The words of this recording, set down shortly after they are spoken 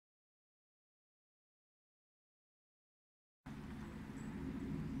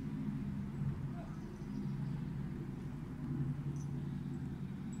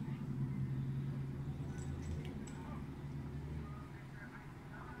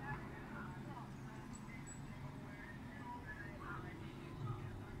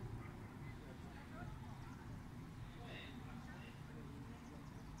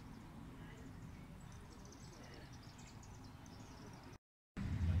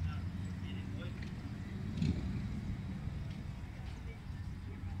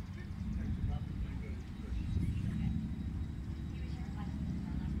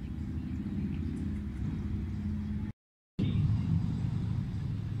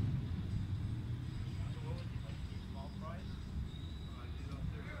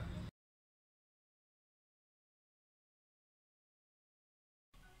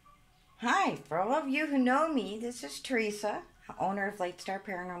Hi, for all of you who know me, this is Teresa, owner of LIGHTSTAR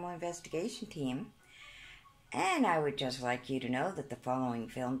Paranormal Investigation Team. And I would just like you to know that the following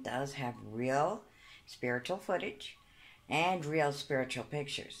film does have real spiritual footage and real spiritual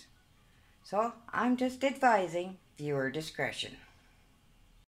pictures. So I'm just advising viewer discretion.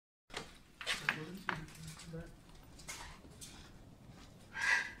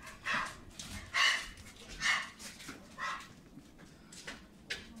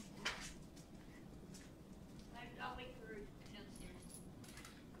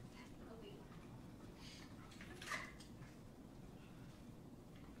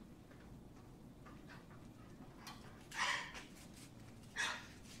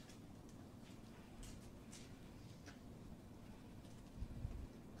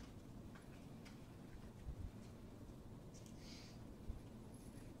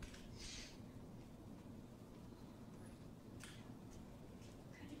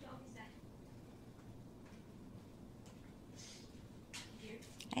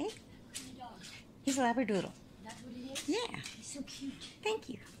 Hey? He's a Labradoodle. That's what it is? Yeah. He's so cute. Thank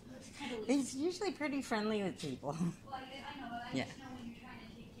you. He's usually pretty friendly with people. Well, I know, but I Yeah. just know when you're trying to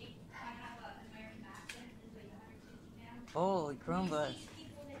take I have an American accent, it's like 160 pounds. Holy Chromebus. These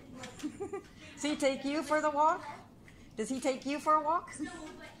people that like, Does he take you for the walk? Does he take you for a walk? no,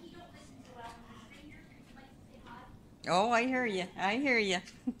 but he don't listen so well with his fingers because he likes to say hi. Oh, I hear you. I hear you.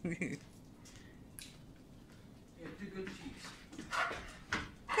 Yeah, two good cheeks.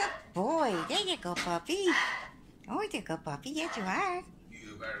 Good boy. There you go, puppy. Oh, there you go, puppy. Yes, you are.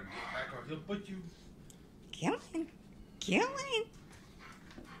 You better get back or he'll put you. Come on. Come on.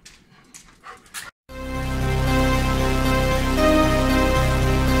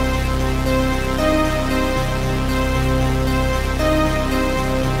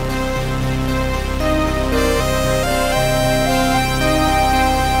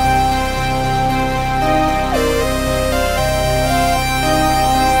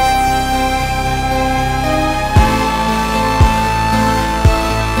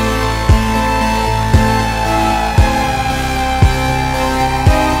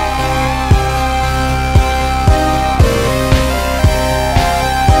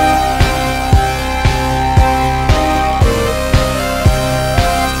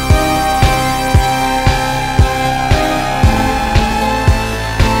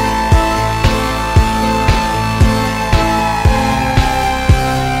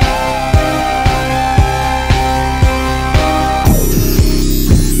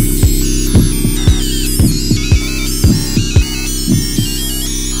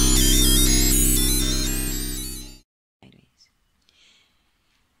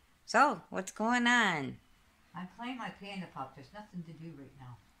 So, what's going on? I'm playing my Panda Pop. There's nothing to do right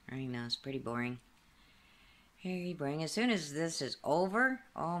now. I know, it's pretty boring. Very boring. As soon as this is over,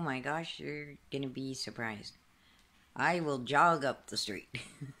 oh my gosh, you're gonna be surprised. I will jog up the street.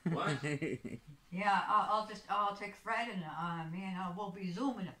 What? Yeah, I'll take Fred and we'll be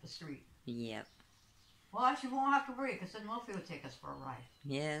zooming up the street. Yep. Well, actually, we won't have to worry because then Wolfie will take us for a ride.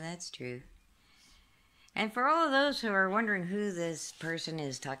 Yeah, that's true. And for all of those who are wondering who this person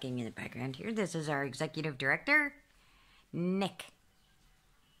is talking in the background here, this is our executive director, Nick.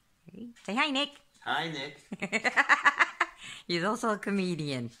 Say hi, Nick. Hi, Nick. He's also a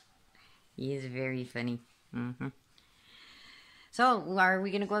comedian. He is very funny. So, are we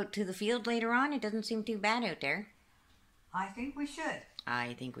going to go out to the field later on? It doesn't seem too bad out there. I think we should.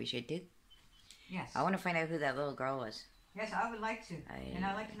 I think we should too. Yes. I want to find out who that little girl was. Yes, I would like to. And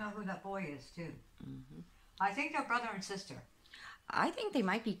I'd like to know who that boy is, too. I think they're brother and sister. I think they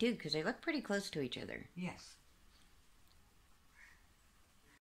might be too, because they look pretty close to each other. Yes.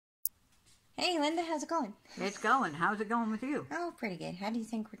 Hey, Linda, how's it going? It's going. How's it going with you? Oh, pretty good. How do you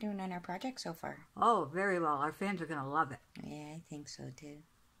think we're doing on our project so far? Oh, very well. Our fans are going to love it. Yeah, I think so too.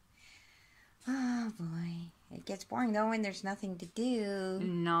 Oh, boy. It gets boring, though, when there's nothing to do.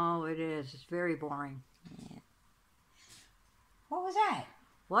 No, it is. It's very boring. Yeah. What was that?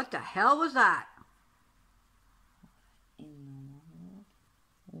 What the hell was that?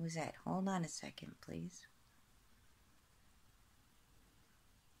 What was that? Hold on a second, please.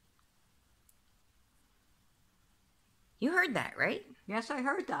 You heard that, right? Yes, I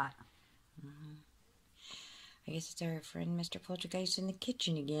heard that. I guess it's our friend Mr. Poltergeist in the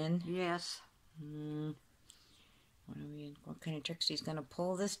kitchen again. Yes. What kind of tricks he's going to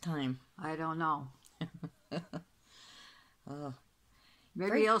pull this time? I don't know. Oh.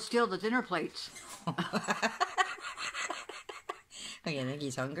 Maybe he'll steal the dinner plates. Oh, you think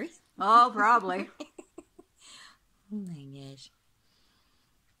he's hungry? Oh, probably. Oh my gosh.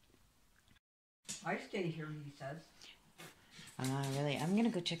 I stay here, he says. Really? I'm gonna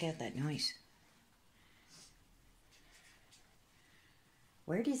go check out that noise.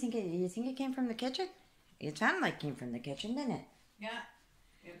 Where do you think it? You think it came from the kitchen? It sounded like it came from the kitchen, didn't it? Yeah,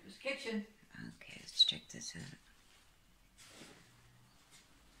 it was kitchen. Okay, let's check this out.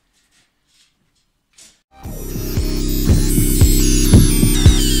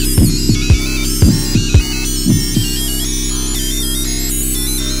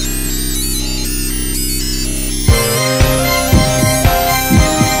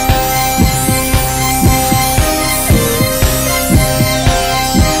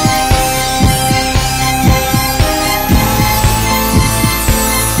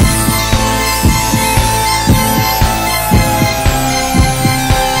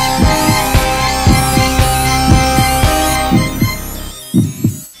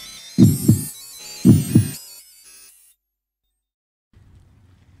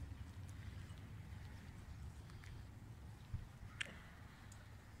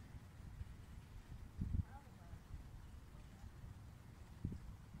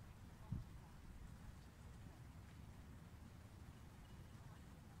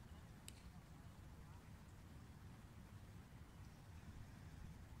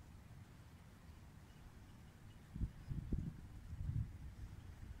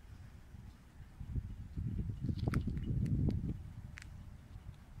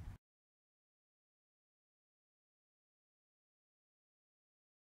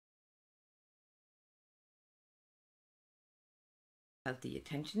 Of the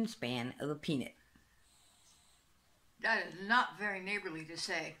attention span of a peanut. That is not very neighborly to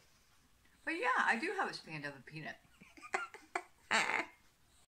say. But yeah, I do have a span of a peanut.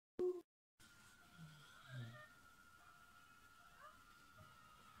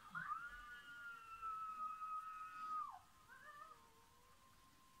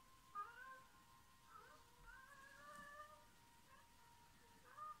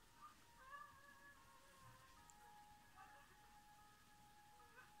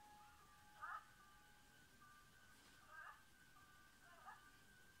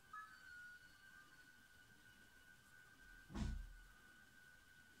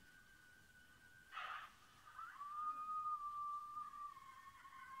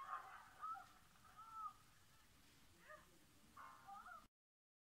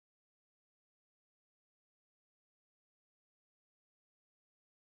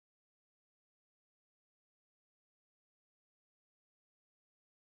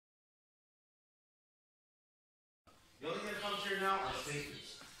 The only thing that comes here now are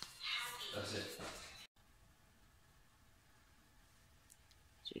safeties. That's it.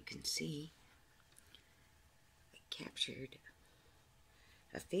 As you can see, I captured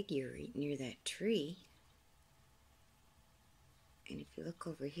a figure right near that tree. And if you look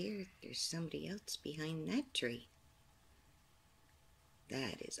over here, there's somebody else behind that tree.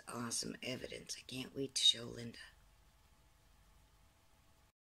 That is awesome evidence. I can't wait to show Linda.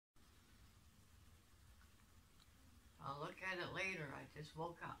 I'll look at it later. I just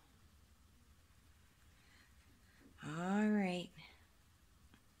woke up. All right.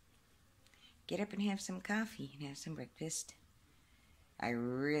 Get up and have some coffee and have some breakfast. I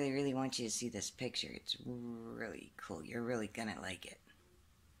really, really want you to see this picture. It's really cool. You're really gonna like it.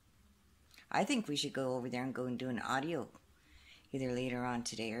 I think we should go over there and go and do an audio either later on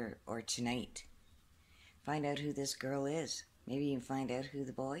today or tonight. Find out who this girl is. Maybe even find out who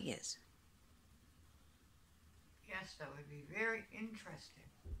the boy is. Yes, that would be very interesting.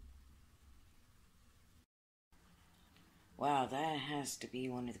 Wow, that has to be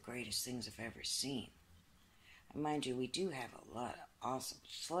one of the greatest things I've ever seen. And mind you, we do have a lot of awesome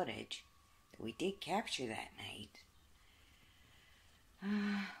footage that we did capture that night.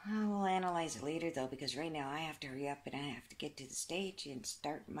 We'll analyze it later though, because right now I have to hurry up and I have to get to the stage and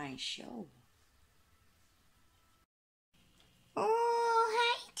start my show. Oh,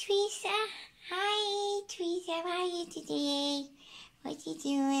 hi Teresa. Hi Teresa, how are you today? What you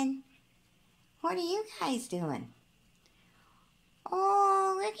doing? What are you guys doing?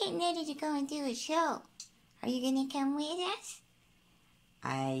 Oh, we're getting ready to go and do a show. Are you gonna come with us?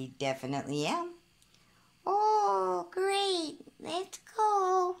 I definitely am. Oh, great. Let's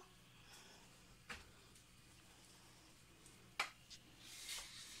go.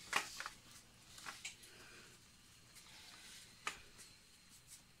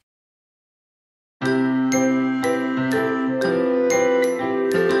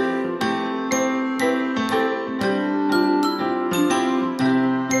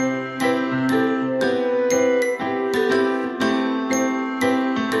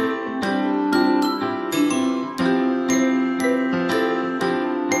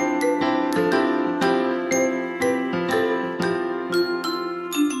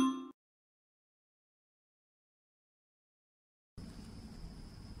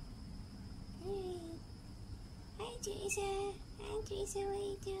 Teresa. Hi, Teresa. What are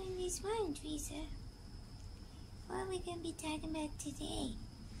you doing this morning, Teresa? What are we going to be talking about today?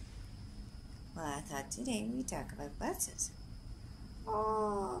 Well, I thought today we'd talk about buses.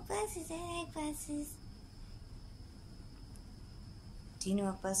 Oh, buses. I like buses. Do you know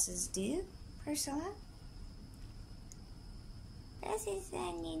what buses do, Priscilla? Buses,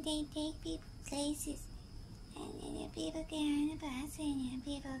 they take people places. And then the people get on the bus and then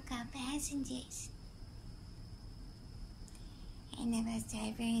people call passengers. And the bus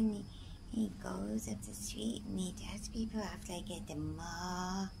driver, he goes up the street and he drops people off like at the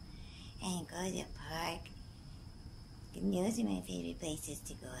mall and go to the park. And those are my favorite places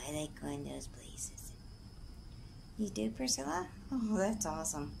to go. I like going to those places. You do, Priscilla? Oh, that's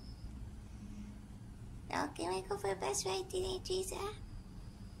awesome. Well, can we go for a bus ride today, Teresa?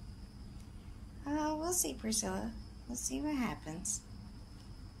 Oh, we'll see, Priscilla. We'll see what happens.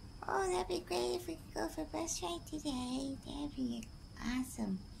 Oh, that'd be great if we could go for a bus ride today. That'd be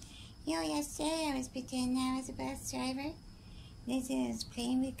awesome. You know, yesterday I was pretending I was a bus driver. This was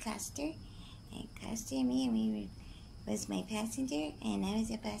playing with Cluster. And Cluster and me, was my passenger, and I was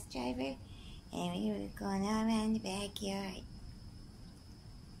a bus driver. And we were going all around the backyard.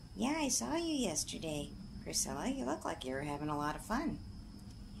 Yeah, I saw you yesterday, Priscilla. You look like you were having a lot of fun.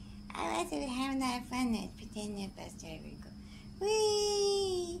 I was having a lot of fun. I was pretending a bus driver would go,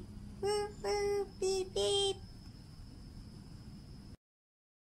 wee, woo, woo, beep, beep.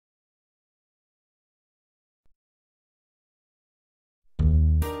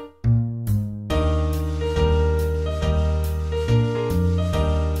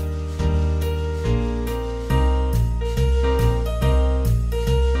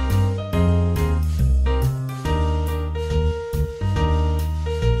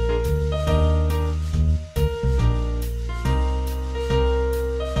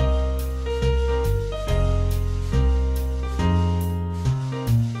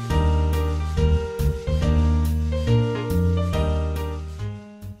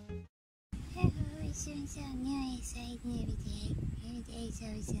 Every day is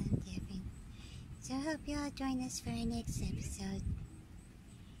always something different. So I hope you all join us for our next episode.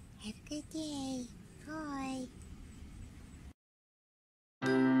 Have a good day. Bye.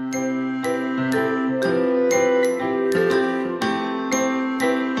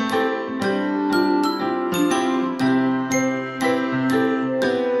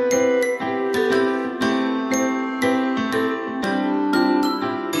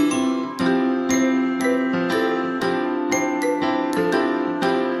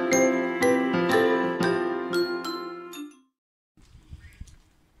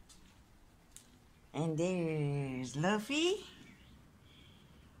 And there's Luffy.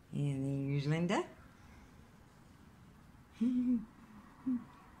 And there's Linda.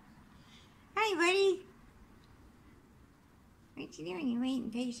 Hi, buddy. What you doing? You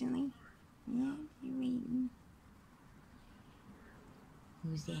waiting patiently? Yeah, you're waiting.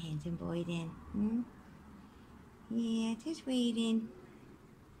 Who's the handsome boy then? Hmm? Yeah, just waiting.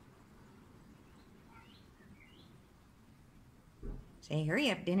 Say, hurry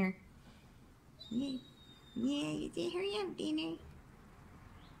up, dinner. Yeah, you did. Hurry up, dinner.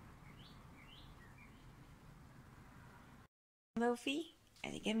 Loafy,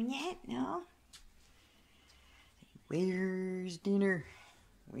 are they coming yet? No? Where's dinner?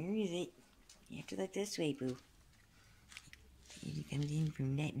 Where is it? You have to look this way, boo. He comes in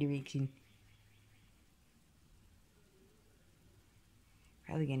from that direction.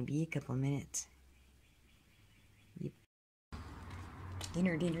 Probably gonna be a couple minutes. Yep.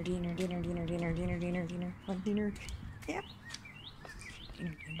 Dinner, dinner, dinner, dinner, dinner, dinner, dinner, dinner, dinner. What dinner? Yep.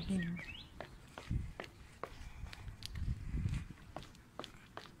 Dinner, dinner, dinner.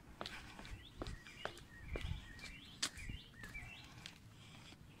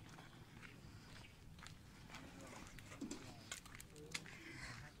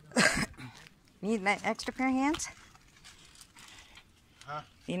 Need that extra pair of hands? Huh?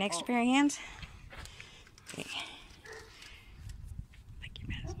 Need an extra pair of hands? Okay.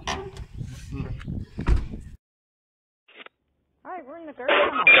 Alright, we're in the dirt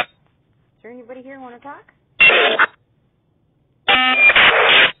tunnel. Is there anybody here who want to talk?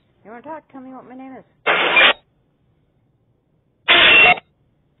 You want to talk? Tell me what my name is.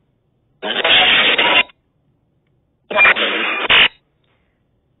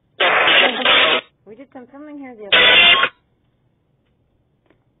 We did some filming here the other day.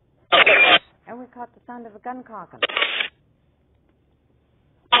 And we caught the sound of a gun cocking.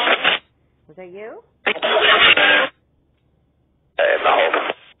 Was that you?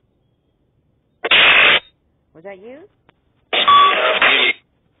 Was that you?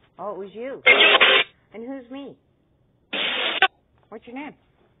 Oh, it was you. And who's me? What's your name?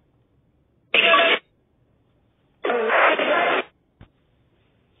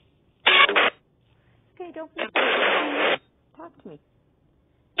 Okay, don't be scared. Talk to me.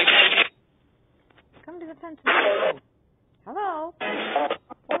 Come to the fence. Hello? Oh,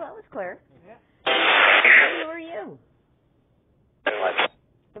 that was clear. Yeah. Who are you?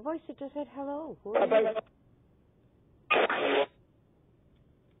 The voice that just said hello. Who are you?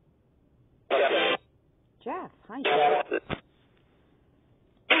 Jeff. Hi, Jeff.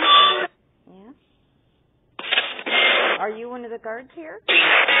 Yeah? Are you one of the guards here?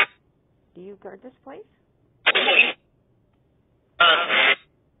 Do you guard this place?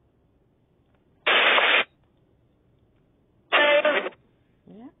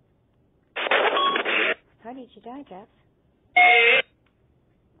 Yeah? How did you die, Jeff?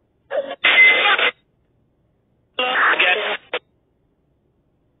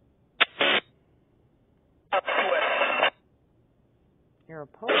 You're a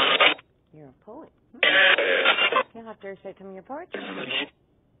poet. You're a poet. You'll have to recite some of your poetry.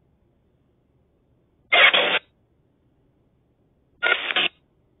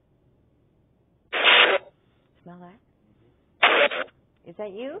 Smell that? Is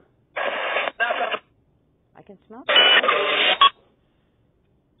that you? I can smell it.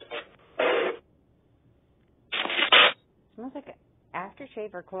 Smells like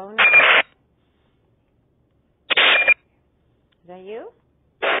aftershave or cologne. Is that you?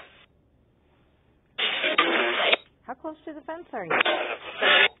 How close to the fence are you?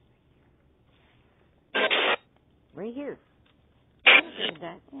 Right here. Is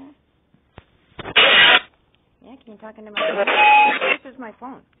that? Yeah. Yeah, can you talk into my phone? This is my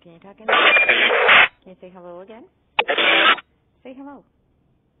phone. Can you talk into it? Can you say hello again? Say hello.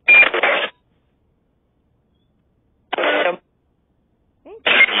 Thank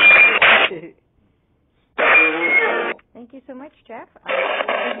you. Thank you so much, Jeff.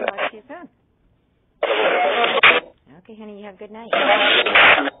 I'll talk to you soon. Okay, honey, you have a good night.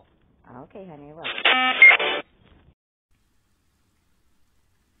 Okay, honey, I will.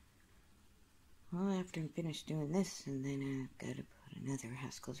 Well, after I'm finished doing this, and then I've got to put another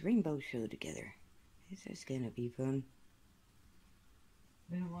Haskell's Rainbow show together. This is going to be fun.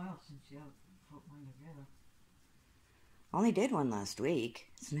 Been a while since you put one together. Only did one last week.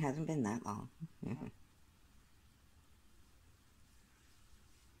 It hasn't been that long.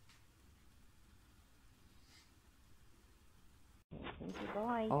 Thank you,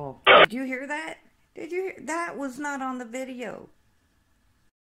 boy. Oh, did you hear that? Did you hear? That was not on the video.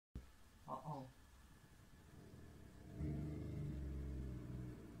 Uh-oh.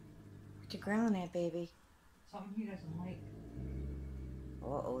 What you growling at, baby? Something he doesn't like.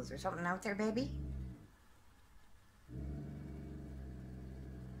 Uh-oh, is there something out there, baby?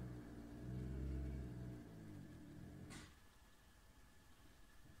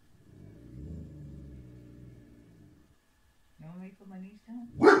 You want me to put my knees down?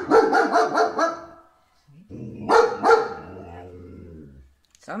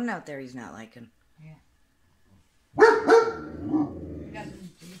 Something out there he's not liking. Yeah.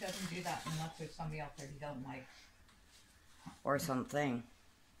 He doesn't do that unless there's somebody out there he doesn't like. Or something.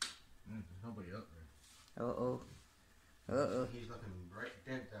 There's nobody out there. Uh-oh. Uh-oh. He's looking right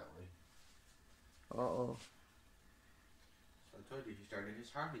dead that way. Uh-oh. So I told you he started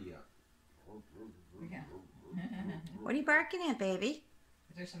his Harley up. Yeah. What are you barking at, baby?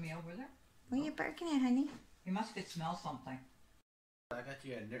 Is there somebody over there? What are you barking at, honey? He must could smell something. I got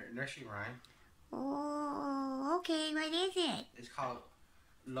you a nursery rhyme. Oh, okay. What is it? It's called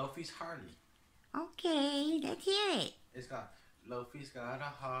Lofi's Harley. Okay, let's hear it. It's got Lofi's got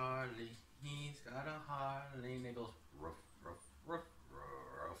a Harley. He's got a Harley. And it goes ruff, ruff, ruff,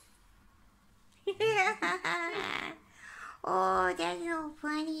 ruff. Oh, that's so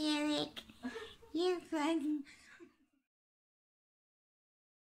funny, Eric. You're funny.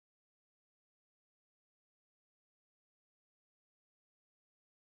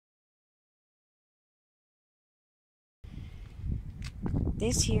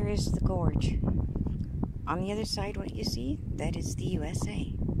 This here is the gorge. On the other side, what you see, that is the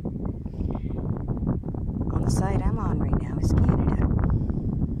USA. On the side I'm on right now is Canada.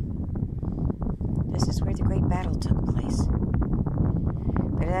 This is where the Great Battle took place.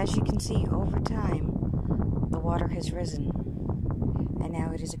 But as you can see, over time, the water has risen. And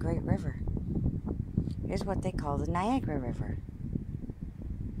now it is a great river. It is what they call the Niagara River.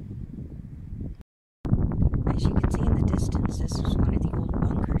 As you can see in the distance, this is one of the old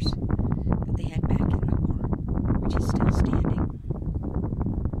bunkers that they had back in the war, which is still standing.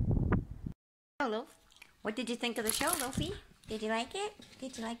 Hello. What did you think of the show, Lofi? Did you like it?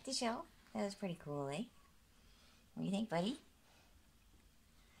 Did you like the show? That was pretty cool, eh? What do you think, buddy?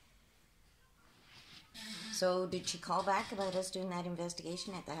 So did she call back about us doing that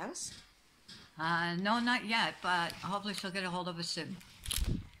investigation at the house? No, not yet, but hopefully she'll get a hold of us soon.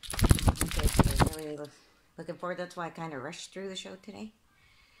 Okay, so I'm really looking forward. That's why I kind of rushed through the show today.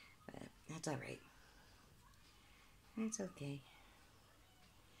 But that's all right. That's okay.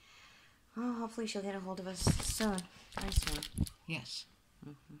 Oh, hopefully she'll get a hold of us soon. Very soon. Yes.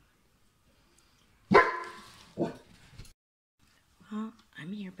 Well,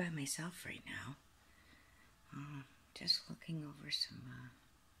 I'm here by myself right now. Just looking over some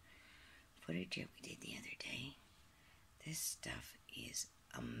footage that we did the other day. This stuff is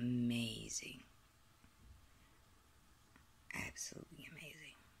amazing. Absolutely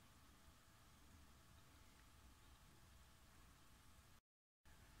amazing.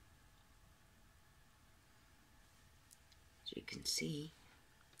 As you can see,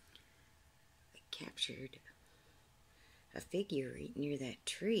 I captured a figure right near that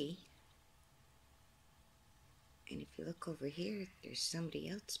tree. And if you look over here, there's somebody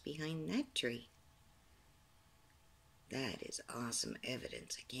else behind that tree. That is awesome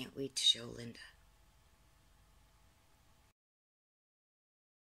evidence. I can't wait to show Linda.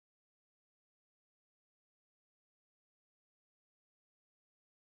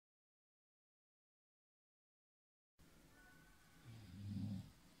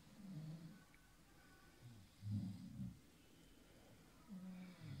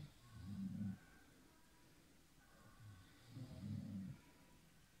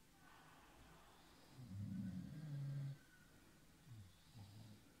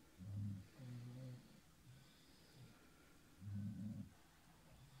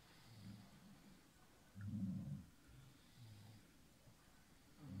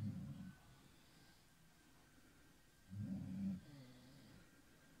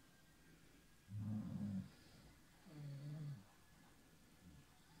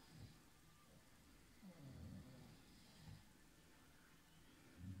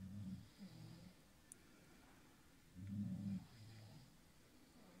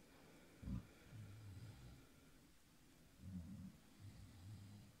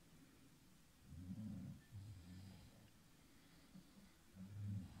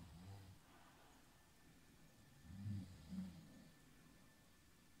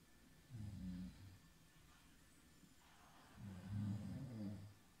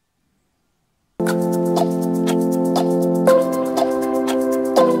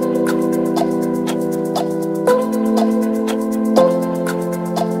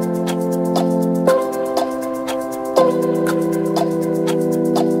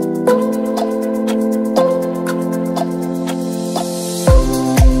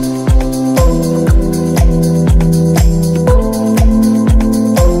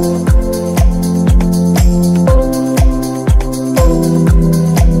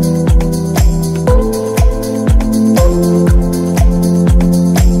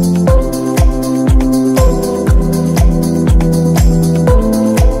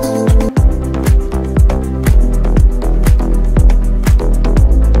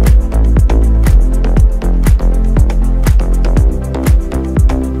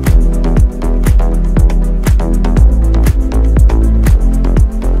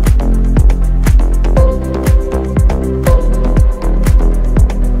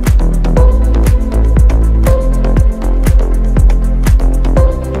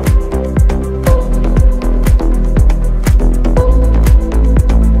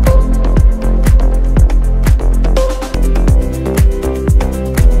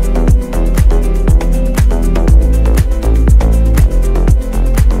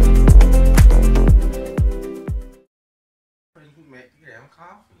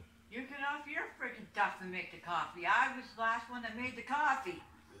 Make the coffee. I was the last one that made the coffee.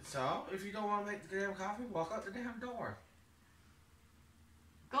 So, if you don't want to make the damn coffee, walk out the damn door.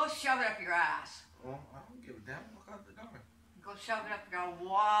 Go shove it up your ass. Well, I don't give a damn. Walk out the door. Go shove it up your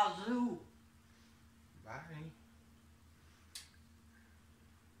wazoo. Bye.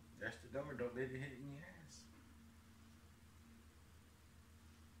 That's the door. Don't let it hit in your ass.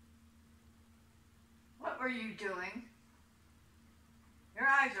 What were you doing? Your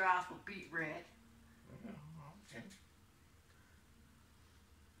eyes are awful beet red. Okay.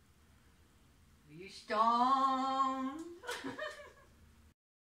 Are you stoned?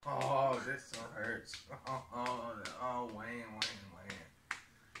 Oh, this so hurts. Oh, Wayne.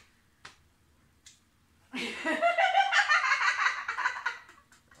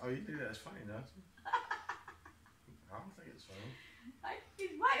 Oh, you think that's funny, don't you? I don't think it's funny. I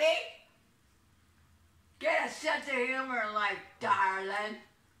think it's funny. Get a sense of humor in life, darling.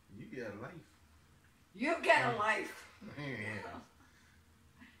 You get a life. You get a life. Yeah.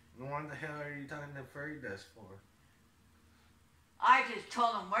 What the hell are you talking to fairy dust for? I just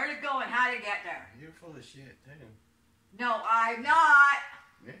told him where to go and how to get there. You're full of shit, too. No, I'm not.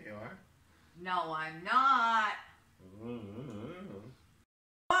 Yeah, you are. No, I'm not.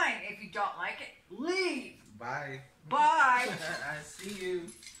 Fine, if you don't like it, leave. Bye. Bye. I see you.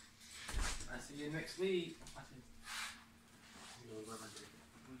 I see you next week.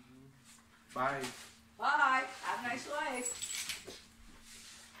 Bye. Bye. Have a nice life.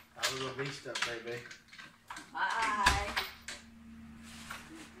 Have a little beast up, baby. Bye.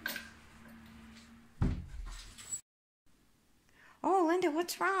 Oh, Linda,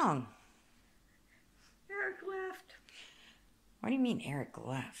 what's wrong? Eric left. What do you mean Eric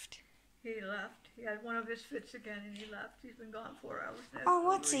left? He left. He had one of his fits again and he left. He's been gone 4 hours now. Oh,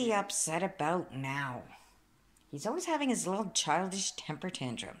 what's he upset about now? He's always having his little childish temper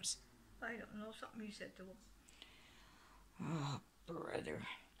tantrums. I don't know. Something he said to him. Oh, brother.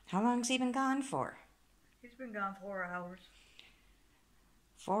 How long's he been gone for? He's been gone 4 hours.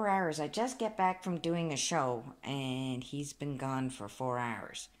 4 hours. I just get back from doing a show, and he's been gone for 4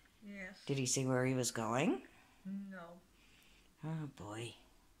 hours. Yes. Did he see where he was going? No. Oh, boy.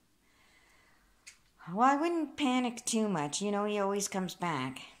 Well, I wouldn't panic too much. You know, he always comes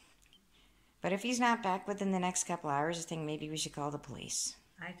back. But if he's not back within the next couple hours, I think maybe we should call the police.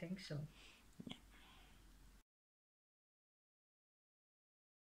 I think so. Yeah.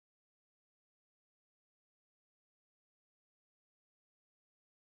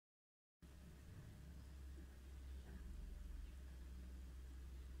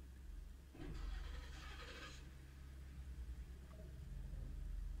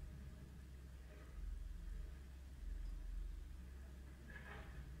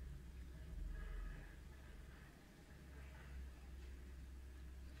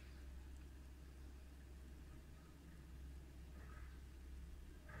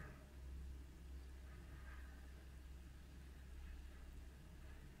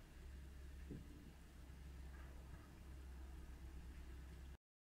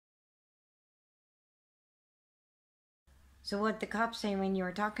 So what the cops say when you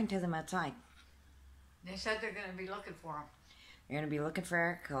were talking to them outside? They said they're going to be looking for him. You're going to be looking for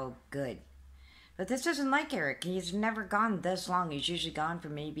Eric? Oh, good. But this isn't like Eric. He's never gone this long. He's usually gone for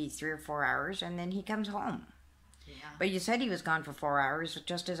maybe 3 or 4 hours, and then he comes home. Yeah. But you said he was gone for 4 hours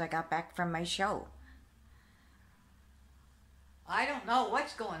just as I got back from my show. I don't know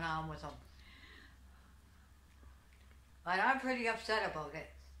what's going on with him. But I'm pretty upset about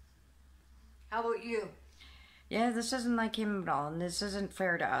it. How about you? Yeah, this isn't like him at all, and this isn't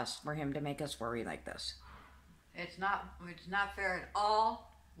fair to us for him to make us worry like this. It's not fair at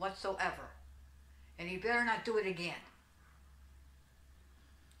all whatsoever. And he better not do it again.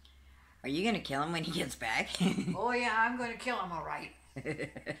 Are you going to kill him when he gets back? Oh yeah, I'm going to kill him, all right.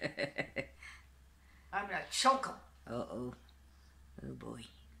 I'm going to choke him. Uh-oh. Oh, boy.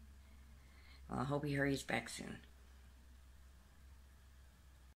 Well, I hope he hurries back soon.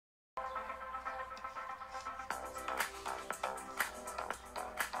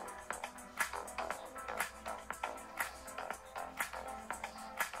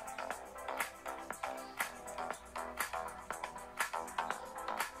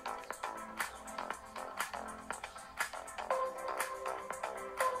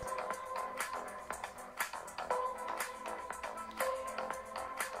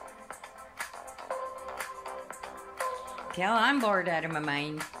 Kel, I'm bored out of my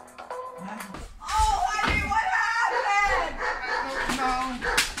mind. Oh, honey, what happened? No.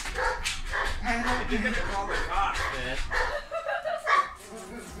 You're gonna call the cops, man.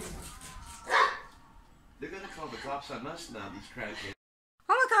 They're gonna call the cops on us now, these crackheads.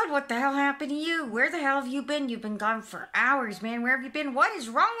 Oh my God, what the hell happened to you? Where the hell have you been? You've been gone for hours, man. Where have you been? What is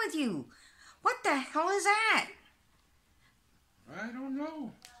wrong with you? What the hell is that? I don't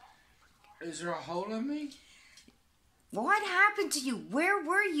know. Is there a hole in me? What happened to you? Where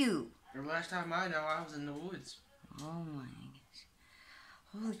were you? The last time I know, I was in the woods. Oh my gosh.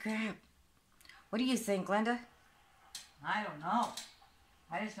 Holy crap. What do you think, Glenda? I don't know.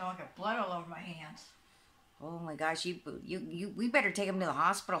 I just know I got blood all over my hands. Oh my gosh, we better take him to the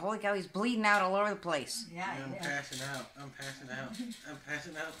hospital. Holy cow, he's bleeding out all over the place. Yeah, I'm passing out. I'm passing out. I'm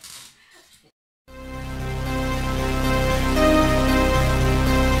passing out.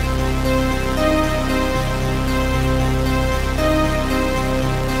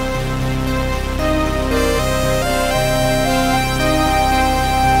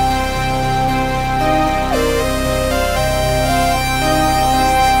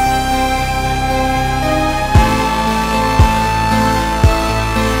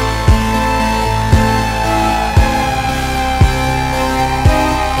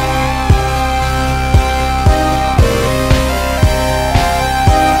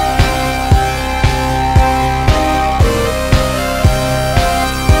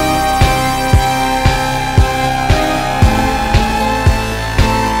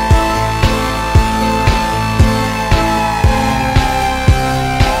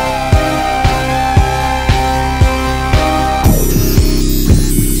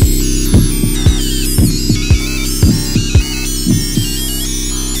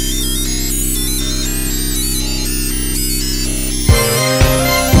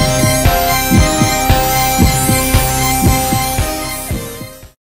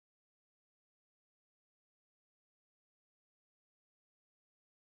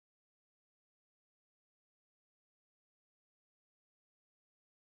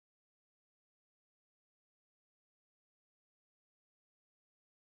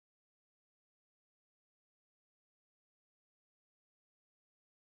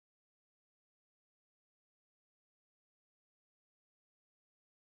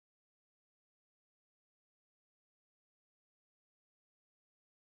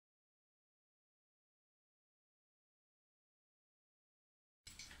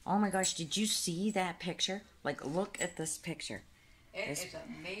 Oh my gosh, did you see that picture? Like, look at this picture. It is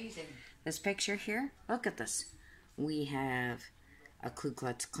amazing. This picture here, look at this. We have a Ku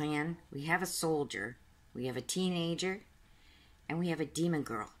Klux Klan, we have a soldier, we have a teenager, and we have a demon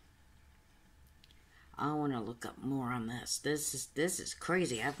girl. I want to look up more on this. This is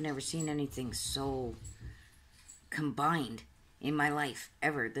crazy. I've never seen anything so combined in my life,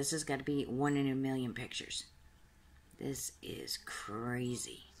 ever. This has got to be 1 in a million pictures. This is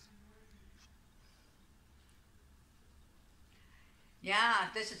crazy. Yeah,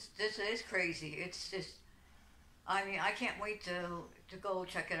 this is crazy. It's just, I mean, I can't wait to go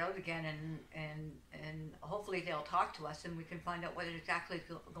check it out again, and hopefully they'll talk to us and we can find out what exactly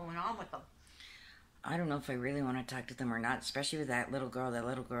is going on with them. I don't know if I really want to talk to them or not, especially with that little girl. That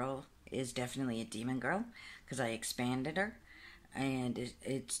little girl is definitely a demon girl because I expanded her, and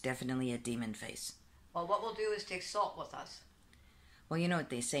it's definitely a demon face. Well, what we'll do is take Salt with us. Well, you know what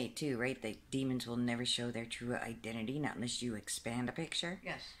they say too, right? That demons will never show their true identity, not unless you expand a picture.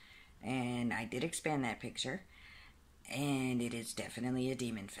 Yes. And I did expand that picture, and it is definitely a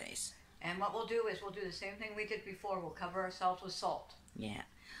demon face. And what we'll do is we'll do the same thing we did before. We'll cover ourselves with salt. Yeah.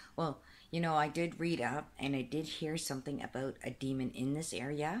 Well, you know, I did read up, and I did hear something about a demon in this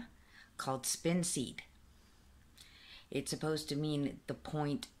area called Spincede. It's supposed to mean the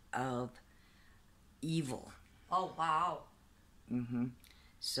point of evil. Oh, wow.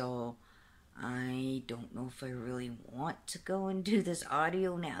 So, I don't know if I really want to go and do this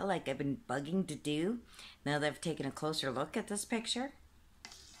audio now, like I've been bugging to do, now that I've taken a closer look at this picture.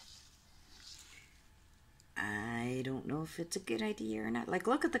 I don't know if it's a good idea or not. Like,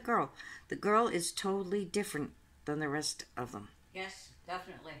 look at the girl. The girl is totally different than the rest of them. Yes,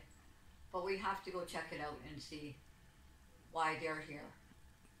 definitely. But we have to go check it out and see why they're here.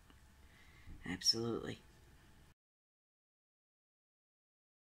 Absolutely.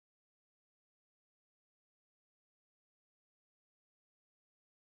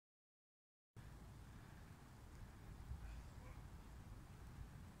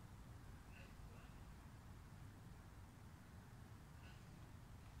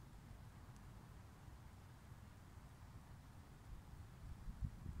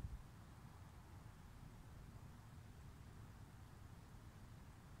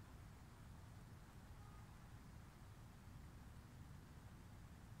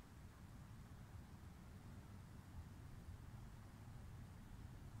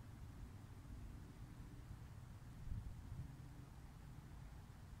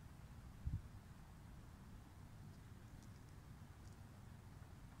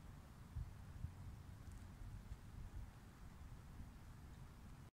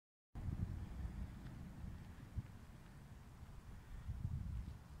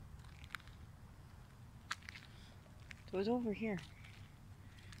 So it's over here.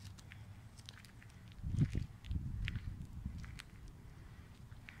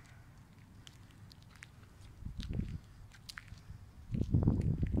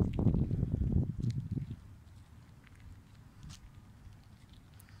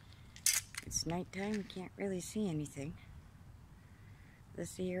 It's nighttime, you can't really see anything. This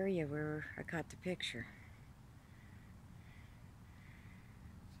is the area where I caught the picture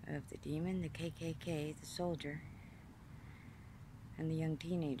of the demon, the KKK, the soldier, and the young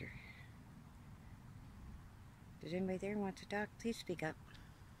teenager. If there's anybody there who wants to talk, please speak up.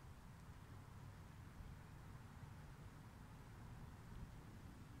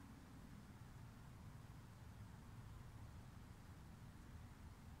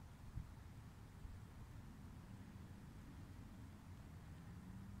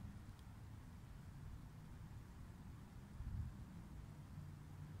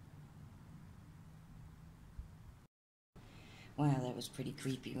 Wow, that was pretty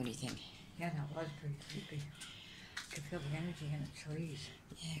creepy. What do you think? Yeah, that was pretty creepy. I could feel the energy in the trees.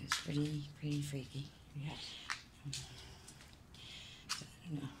 Yeah, it was pretty freaky. Yes. So, I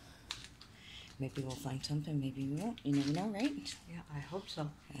don't know. Maybe we'll find something, maybe we won't. You never know, right? Yeah, I hope so.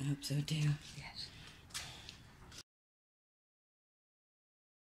 I hope so too. Yes.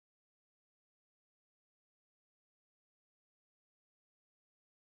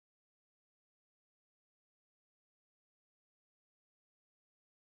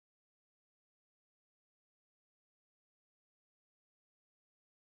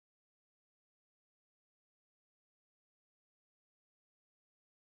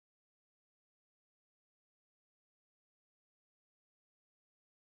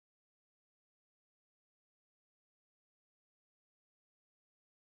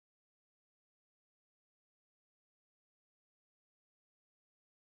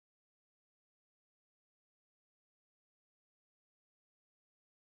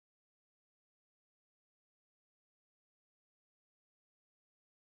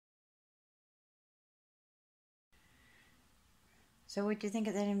 So what do you think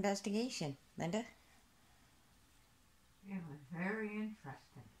of that investigation, Linda? It was very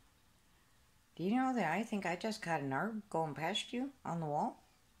interesting. Do you know that I think I just caught an orb going past you on the wall?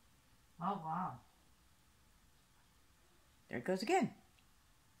 Oh, wow. There it goes again.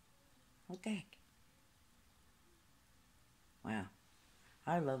 What the heck? Wow.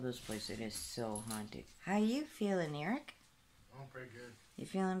 I love this place. It is so haunted. How you feeling, Eric? Oh, pretty good. You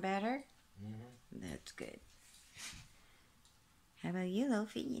feeling better? Mm-hmm. That's good. How about you,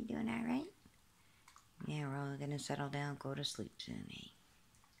 Lofi? You doing all right? Yeah, we're all gonna settle down, go to sleep soon, eh?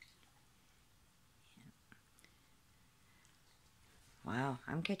 Wow,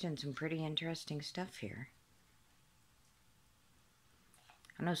 I'm catching some pretty interesting stuff here.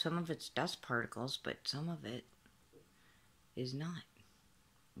 I know some of it's dust particles, but some of it is not.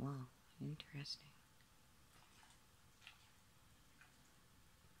 Wow, interesting.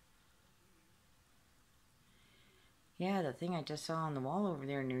 Yeah, the thing I just saw on the wall over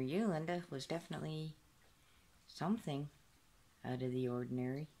there near you, Linda, was definitely something out of the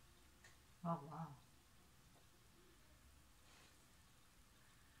ordinary. Oh, wow.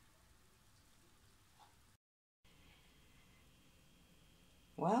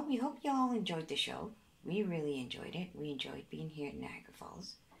 Well, we hope you all enjoyed the show. We really enjoyed it. We enjoyed being here at Niagara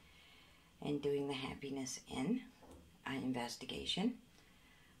Falls and doing the Happiness Inn investigation.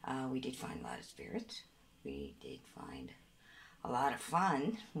 We did find a lot of spirits. We did find a lot of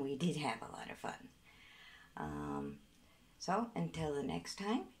fun. We did have a lot of fun. So, until the next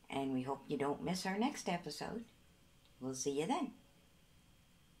time, and we hope you don't miss our next episode. We'll see you then.